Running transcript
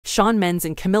Shawn Mendes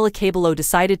and Camila Cabello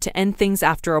decided to end things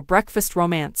after a breakfast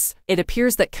romance. It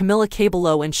appears that Camila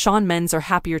Cabello and Shawn Mendes are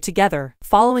happier together.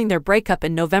 Following their breakup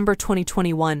in November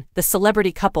 2021, the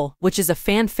celebrity couple, which is a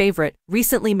fan favorite,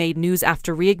 recently made news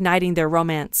after reigniting their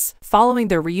romance. Following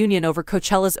their reunion over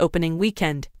Coachella's opening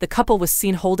weekend, the couple was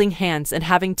seen holding hands and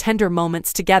having tender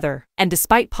moments together. And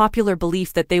despite popular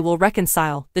belief that they will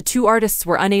reconcile, the two artists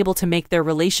were unable to make their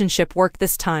relationship work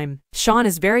this time. Shawn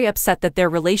is very upset that their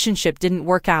relationship didn't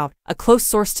work out, a close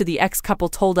source to the ex-couple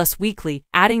told Us Weekly,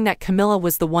 adding that Camila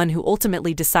was the one who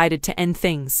ultimately decided to end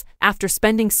things. After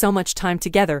spending so much time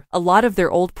together, a lot of their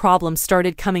old problems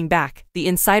started coming back, the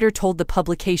insider told the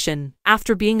publication.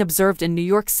 After being observed in New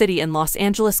York City and Los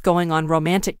Angeles going on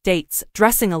romantic dates,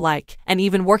 dressing alike, and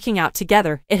even working out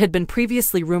together, it had been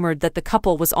previously rumored that the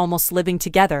couple was almost living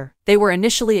together. They were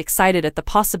initially excited at the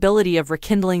possibility of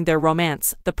rekindling their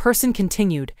romance, the person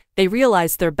continued. They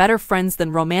realized they're better friends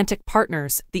than romantic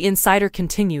partners, the insider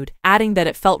continued, adding that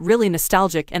it felt really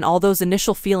nostalgic and all those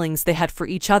initial feelings they had for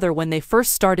each other when they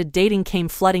first started dating came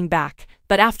flooding back.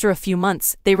 But after a few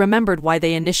months, they remembered why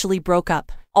they initially broke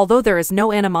up. Although there is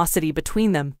no animosity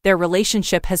between them, their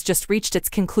relationship has just reached its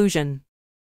conclusion.